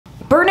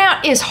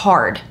Burnout is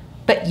hard,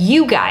 but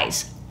you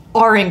guys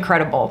are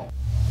incredible.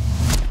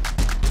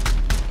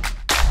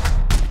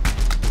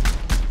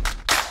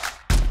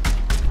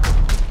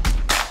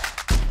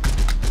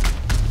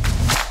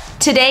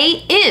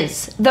 Today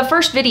is the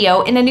first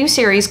video in a new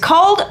series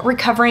called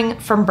Recovering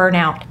from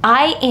Burnout.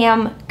 I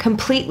am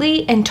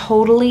completely and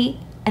totally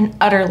and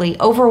utterly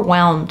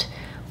overwhelmed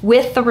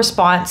with the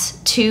response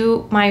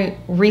to my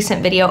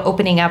recent video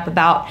opening up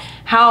about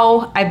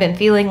how I've been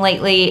feeling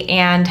lately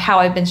and how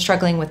I've been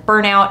struggling with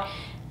burnout.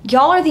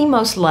 Y'all are the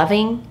most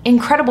loving,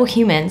 incredible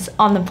humans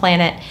on the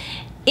planet.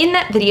 In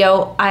that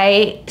video,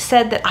 I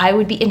said that I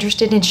would be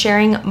interested in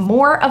sharing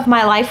more of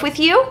my life with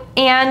you,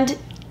 and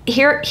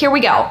here we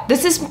go.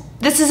 This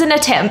is an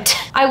attempt.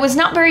 I was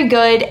not very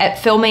good at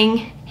filming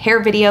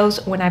hair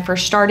videos when I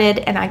first started,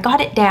 and I got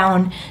it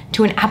down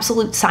to an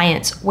absolute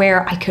science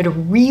where I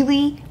could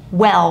really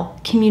well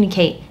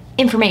communicate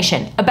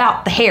information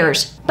about the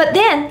hairs. But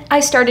then I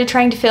started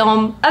trying to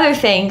film other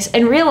things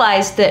and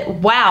realized that,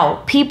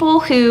 wow, people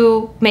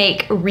who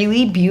make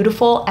really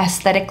beautiful,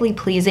 aesthetically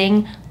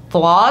pleasing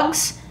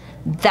vlogs,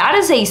 that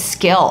is a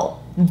skill.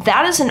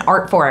 That is an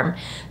art form.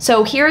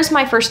 So here's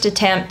my first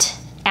attempt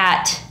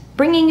at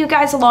bringing you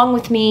guys along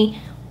with me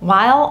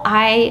while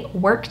I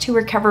work to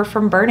recover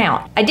from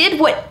burnout. I did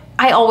what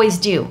I always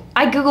do.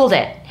 I Googled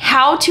it,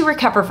 how to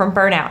recover from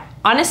burnout.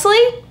 Honestly,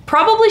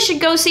 probably should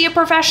go see a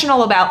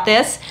professional about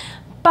this,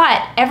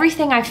 but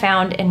everything I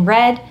found and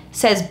read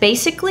says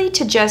basically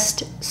to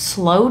just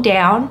slow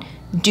down,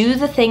 do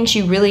the things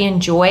you really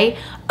enjoy.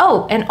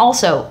 Oh, and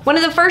also, one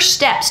of the first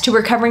steps to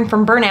recovering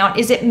from burnout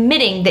is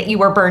admitting that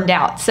you are burned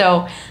out.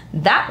 So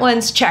that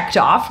one's checked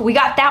off. We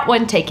got that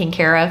one taken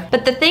care of.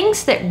 But the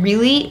things that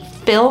really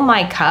fill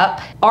my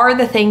cup are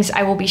the things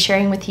I will be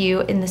sharing with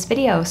you in this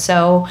video.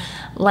 So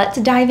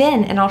let's dive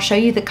in and I'll show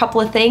you the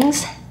couple of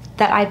things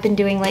that I've been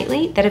doing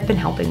lately that have been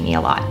helping me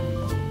a lot.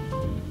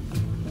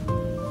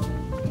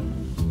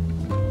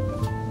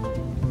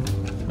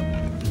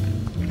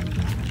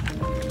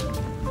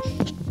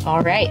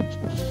 All right,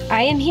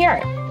 I am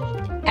here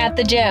at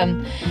the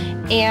gym,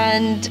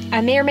 and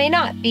I may or may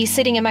not be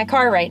sitting in my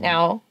car right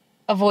now,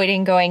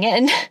 avoiding going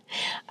in.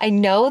 I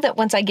know that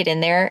once I get in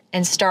there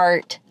and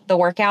start the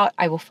workout,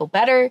 I will feel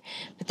better,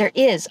 but there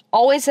is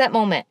always that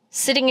moment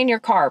sitting in your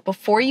car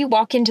before you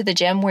walk into the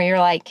gym where you're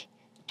like,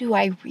 do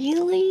I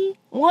really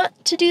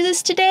want to do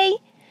this today?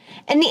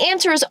 And the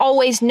answer is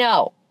always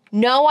no.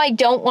 No, I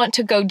don't want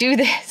to go do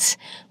this.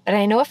 But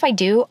I know if I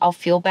do, I'll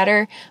feel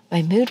better.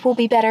 My mood will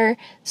be better.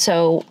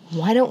 So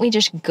why don't we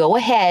just go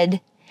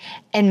ahead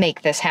and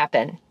make this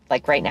happen,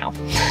 like right now?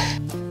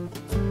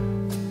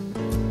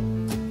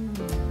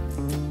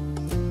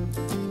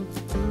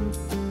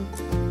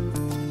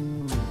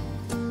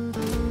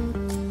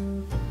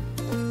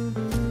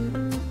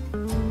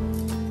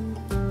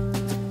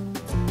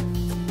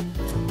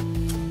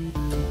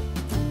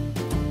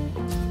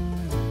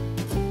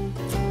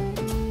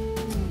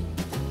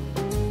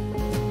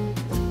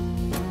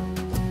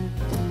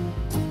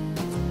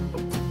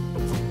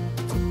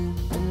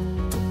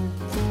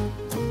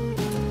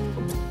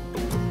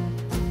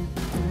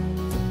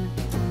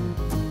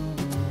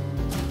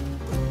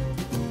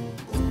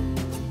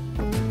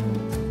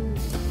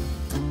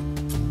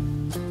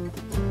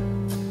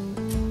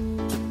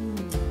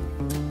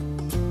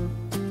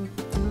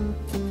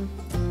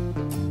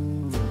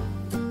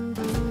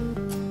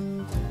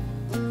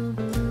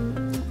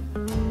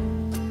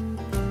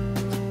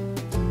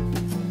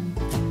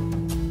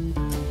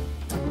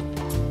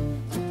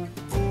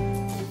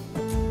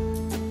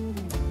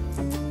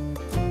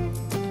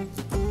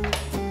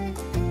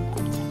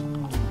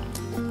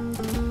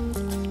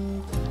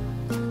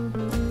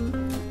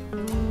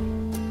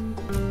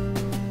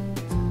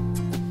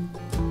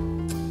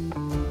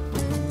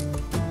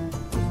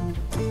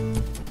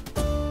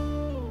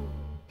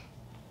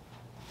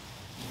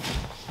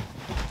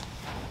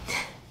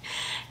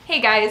 Hey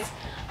guys,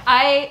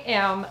 I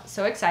am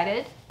so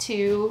excited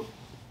to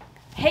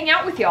hang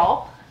out with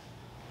y'all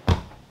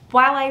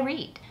while I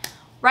read.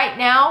 Right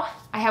now,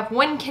 I have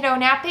one kiddo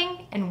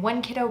napping and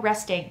one kiddo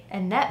resting,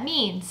 and that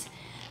means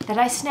that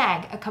I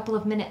snag a couple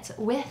of minutes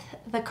with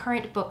the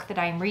current book that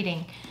I'm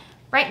reading.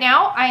 Right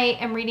now, I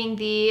am reading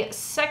the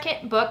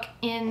second book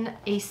in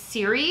a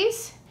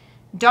series,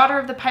 Daughter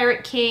of the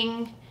Pirate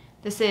King.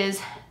 This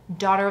is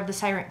Daughter of the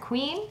Siren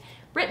Queen,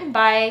 written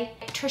by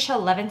Tricia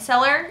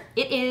Levenseller.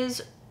 It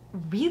is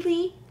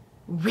really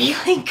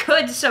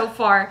good so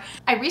far.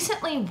 I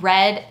recently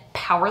read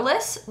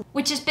Powerless,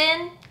 which has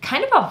been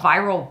kind of a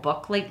viral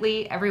book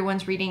lately.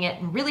 Everyone's reading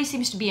it and really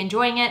seems to be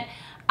enjoying it.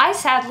 I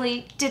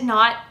sadly did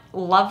not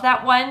love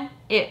that one.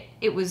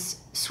 It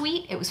was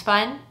sweet, it was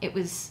fun, it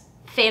was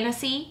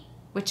fantasy,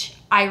 which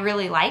I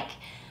really like,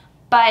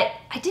 but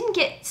I didn't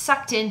get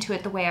sucked into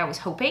it the way I was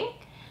hoping.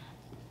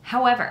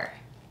 However,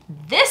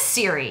 this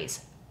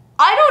series,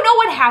 I don't know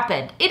what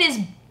happened. It is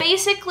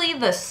basically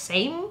the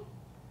same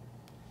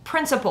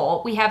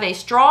principle. We have a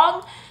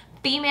strong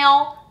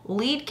female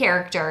lead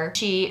character.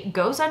 She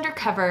goes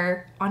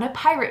undercover on a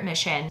pirate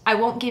mission. I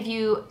won't give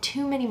you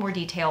too many more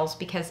details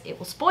because it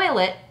will spoil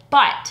it,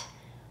 but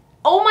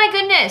oh my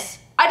goodness,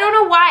 I don't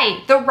know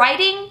why. The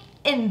writing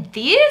in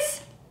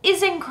these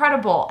is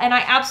incredible and I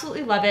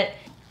absolutely love it.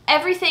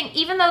 Everything,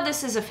 even though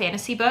this is a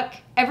fantasy book,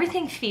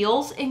 everything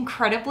feels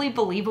incredibly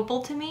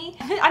believable to me.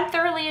 I'm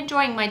thoroughly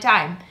enjoying my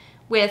time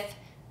with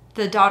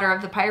the daughter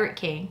of the Pirate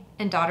King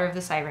and daughter of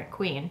the Siren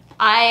Queen.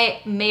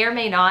 I may or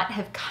may not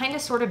have kind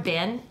of sort of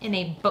been in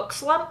a book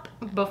slump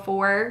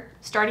before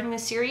starting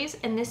this series,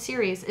 and this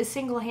series is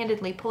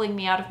single-handedly pulling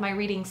me out of my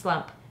reading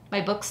slump,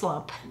 my book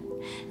slump.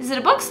 Is it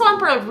a book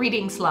slump or a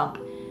reading slump?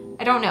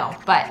 I don't know,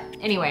 but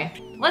anyway,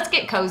 let's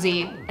get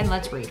cozy and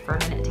let's read for a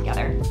minute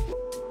together.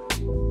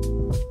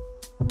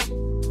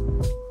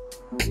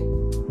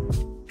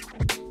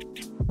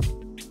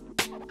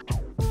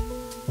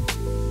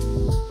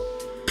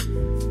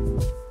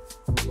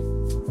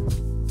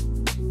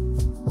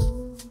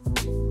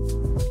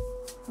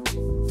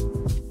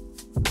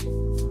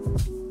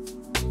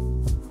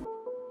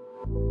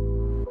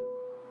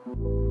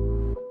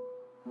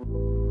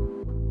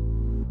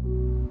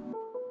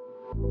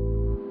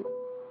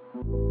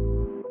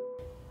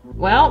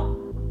 Well,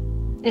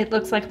 it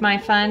looks like my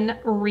fun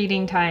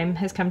reading time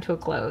has come to a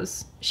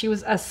close. She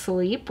was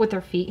asleep with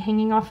her feet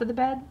hanging off of the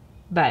bed,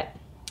 but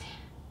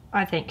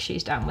I think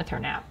she's done with her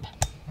nap.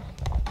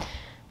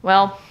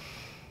 Well,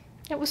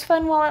 it was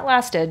fun while it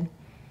lasted.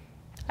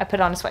 I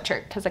put on a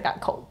sweatshirt because I got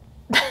cold.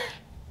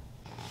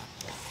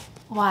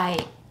 Why,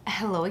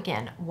 hello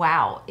again.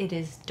 Wow, it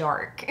is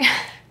dark.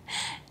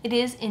 It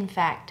is, in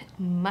fact,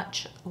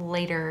 much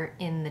later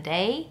in the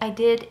day. I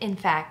did, in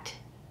fact,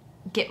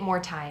 get more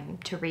time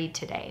to read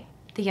today.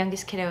 The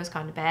youngest kiddo has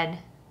gone to bed.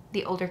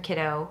 The older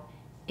kiddo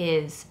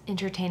is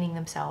entertaining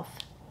themselves,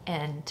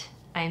 and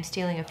I am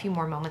stealing a few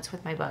more moments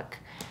with my book.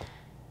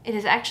 It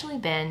has actually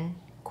been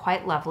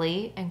quite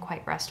lovely and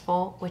quite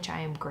restful, which I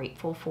am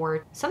grateful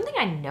for. Something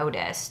I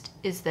noticed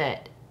is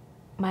that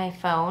my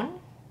phone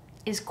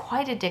is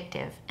quite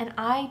addictive, and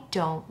I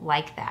don't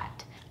like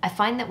that. I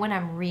find that when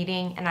I'm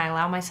reading and I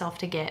allow myself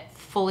to get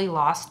fully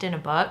lost in a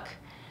book,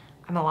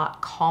 I'm a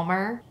lot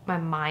calmer, my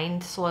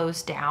mind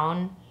slows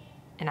down,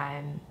 and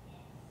I'm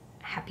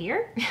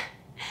happier.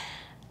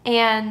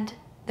 And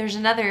there's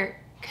another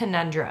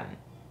conundrum.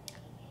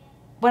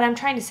 What I'm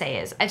trying to say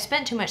is I've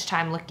spent too much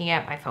time looking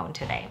at my phone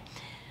today,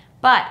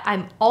 but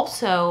I'm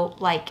also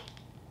like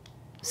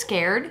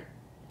scared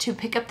to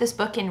pick up this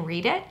book and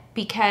read it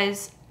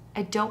because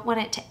I don't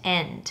want it to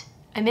end.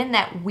 I'm in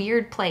that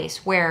weird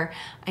place where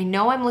I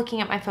know I'm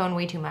looking at my phone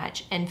way too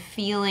much and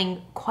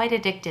feeling quite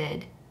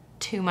addicted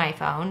to my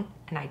phone,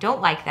 and I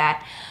don't like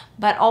that,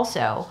 but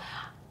also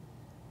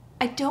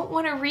I don't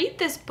want to read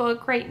this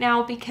book right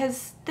now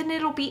because then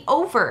it'll be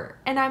over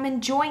and I'm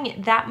enjoying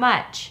it that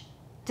much.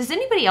 Does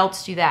anybody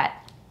else do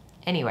that?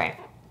 Anyway,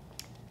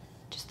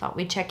 just thought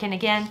we'd check in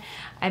again.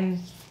 I'm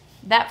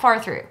that far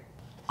through.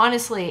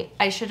 Honestly,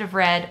 I should have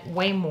read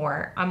way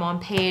more. I'm on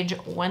page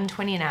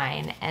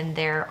 129 and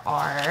there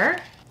are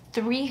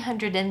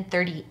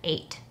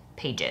 338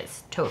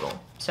 pages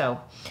total. So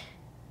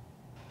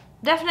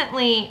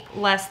definitely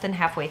less than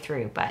halfway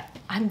through, but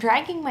I'm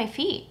dragging my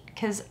feet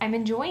because I'm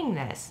enjoying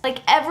this. Like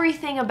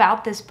everything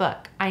about this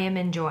book, I am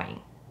enjoying.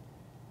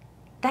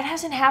 That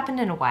hasn't happened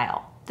in a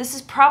while. This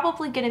is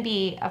probably gonna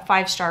be a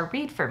 5-star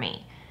read for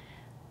me,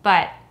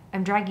 but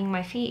I'm dragging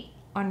my feet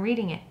on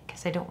reading it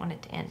because I don't want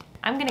it to end.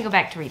 I'm gonna go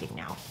back to reading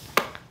now.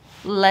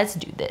 Let's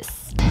do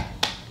this.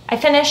 I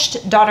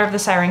finished Daughter of the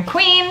Siren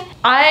Queen.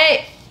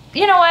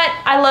 You know what?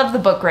 I love the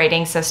book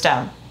rating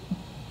system.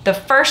 The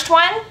first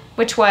one,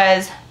 which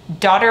was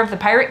Daughter of the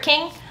Pirate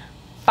King,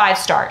 5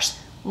 stars.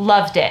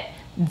 Loved it.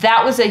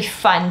 That was a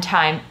fun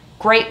time.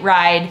 Great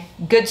ride,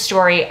 good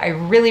story. I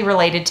really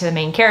related to the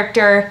main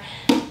character.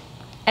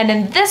 And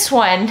in this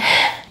one,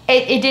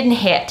 it didn't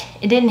hit.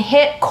 It didn't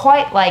hit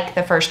quite like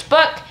the first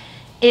book.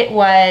 It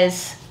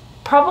was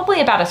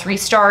probably about a 3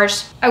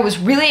 stars. I was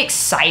really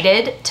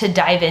excited to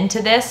dive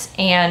into this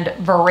and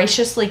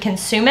voraciously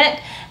consume it.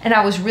 And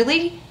I was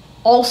really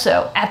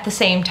also at the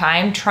same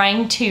time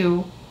trying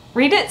to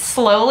read it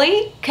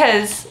slowly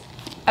because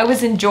I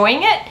was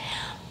enjoying it.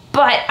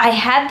 But I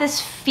had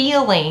this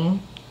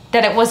feeling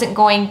that it wasn't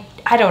going,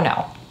 I don't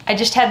know. I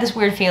just had this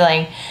weird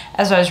feeling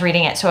as I was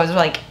reading it. So I was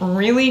like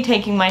really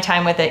taking my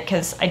time with it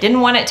because I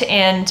didn't want it to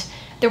end.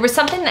 There was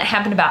something that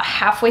happened about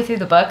halfway through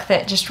the book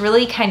that just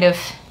really kind of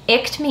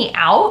icked me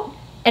out.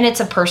 And it's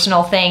a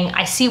personal thing.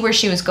 I see where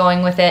she was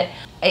going with it.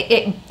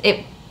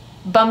 It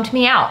bummed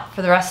me out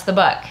for the rest of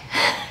the book.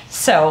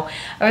 So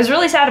I was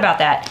really sad about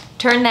that.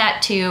 Turned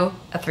that to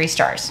a 3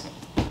 stars.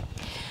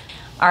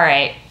 All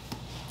right,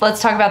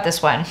 let's talk about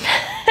this one.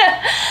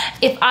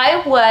 If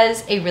I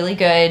was a really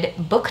good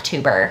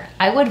booktuber,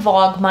 I would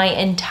vlog my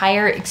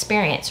entire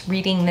experience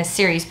reading this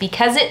series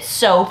because it's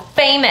so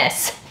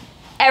famous.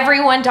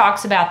 Everyone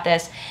talks about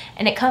this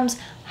and it comes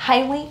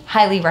highly,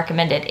 highly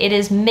recommended. It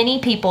is many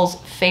people's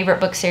favorite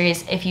book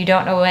series. If you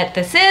don't know what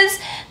this is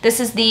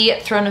the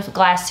Throne of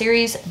Glass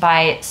series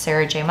by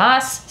Sarah J.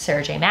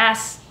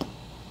 Maas.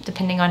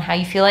 depending on how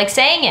you feel like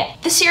saying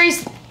it. The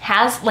series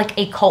has like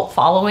a cult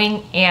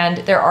following, and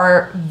there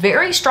are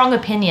very strong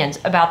opinions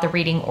about the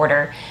reading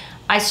order.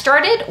 I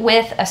started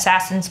with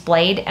Assassin's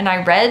Blade, and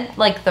I read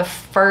like the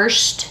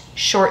first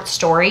short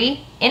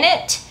story in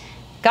it,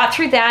 got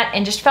through that,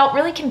 and just felt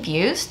really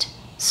confused.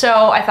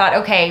 So I thought,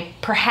 okay,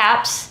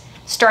 perhaps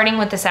starting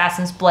with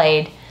Assassin's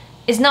Blade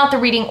is not the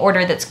reading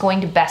order that's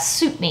going to best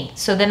suit me.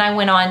 So then I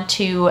went on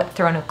to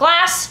Throne of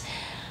Glass,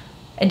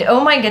 and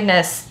oh my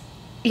goodness,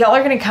 y'all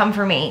are gonna come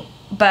for me,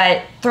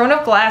 but Throne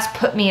of Glass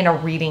put me in a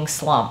reading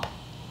slump.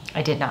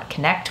 I did not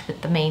connect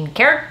with the main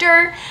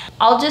character.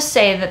 I'll just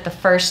say that the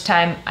first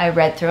time I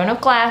read Throne of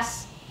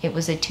Glass, it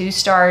was a 2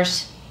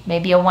 stars,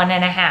 maybe a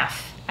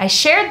 1.5. I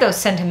shared those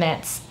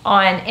sentiments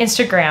on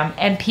Instagram,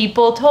 and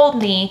people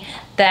told me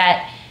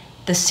that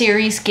the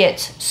series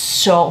gets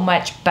so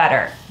much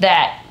better,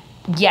 that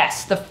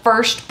yes, the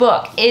first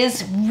book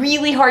is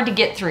really hard to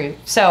get through.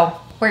 So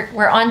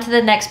we're on to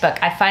the next book.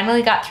 I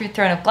finally got through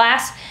Throne of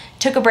Glass,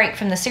 took a break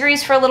from the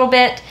series for a little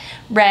bit,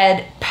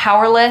 read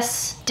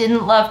Powerless,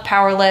 didn't love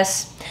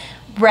Powerless,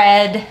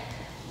 read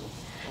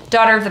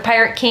Daughter of the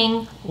Pirate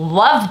King,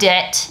 loved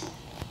it,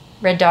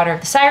 read Daughter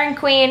of the Siren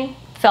Queen,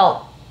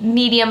 felt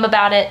medium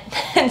about it,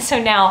 and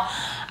so now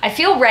I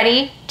feel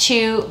ready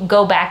to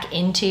go back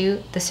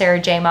into the Sarah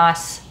J.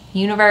 Maas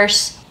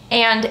universe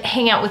and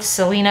hang out with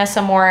Selena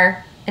some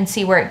more and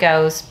see where it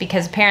goes,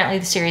 because apparently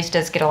the series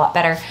does get a lot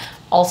better.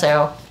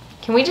 Also,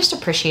 can we just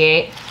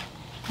appreciate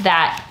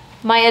that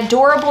my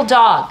adorable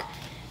dog,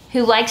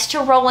 who likes to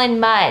roll in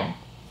mud,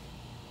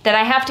 that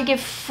I have to give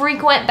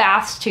frequent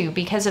baths to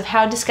because of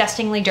how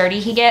disgustingly dirty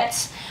he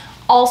gets,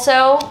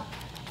 also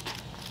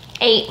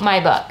ate my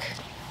book.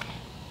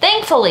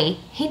 Thankfully,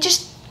 he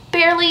just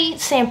barely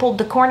sampled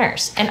the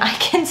corners, and I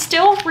can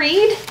still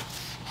read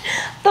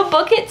the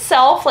book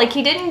itself. Like,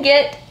 he didn't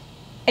get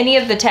any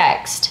of the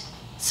text,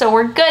 so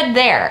we're good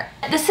there.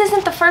 This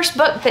isn't the first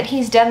book that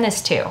he's done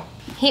this to.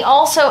 He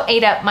also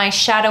ate up my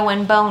Shadow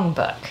and Bone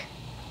book.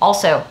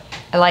 Also,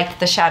 I liked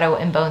the Shadow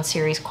and Bone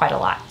series quite a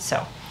lot.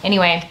 So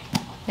anyway,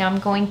 now I'm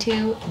going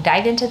to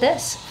dive into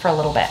this for a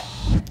little bit.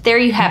 There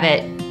you have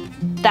it.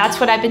 That's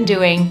what I've been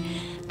doing.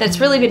 That's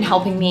really been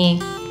helping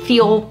me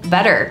feel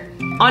better.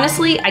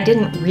 Honestly, I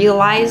didn't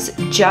realize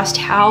just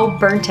how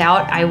burnt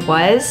out I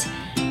was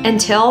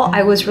until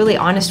I was really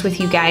honest with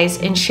you guys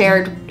and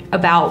shared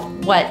about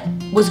what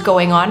was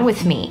going on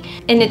with me.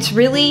 And it's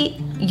really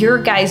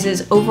your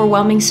guys'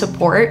 overwhelming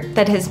support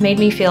that has made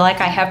me feel like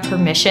I have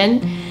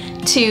permission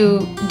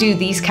to do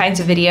these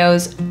kinds of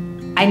videos.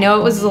 I know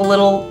it was a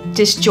little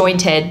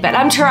disjointed, but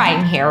I'm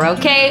trying here,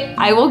 okay?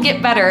 I will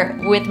get better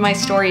with my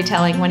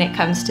storytelling when it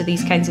comes to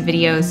these kinds of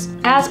videos.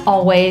 As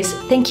always,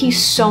 thank you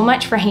so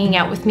much for hanging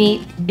out with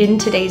me in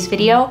today's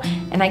video,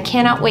 and I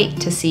cannot wait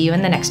to see you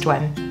in the next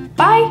one.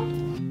 Bye!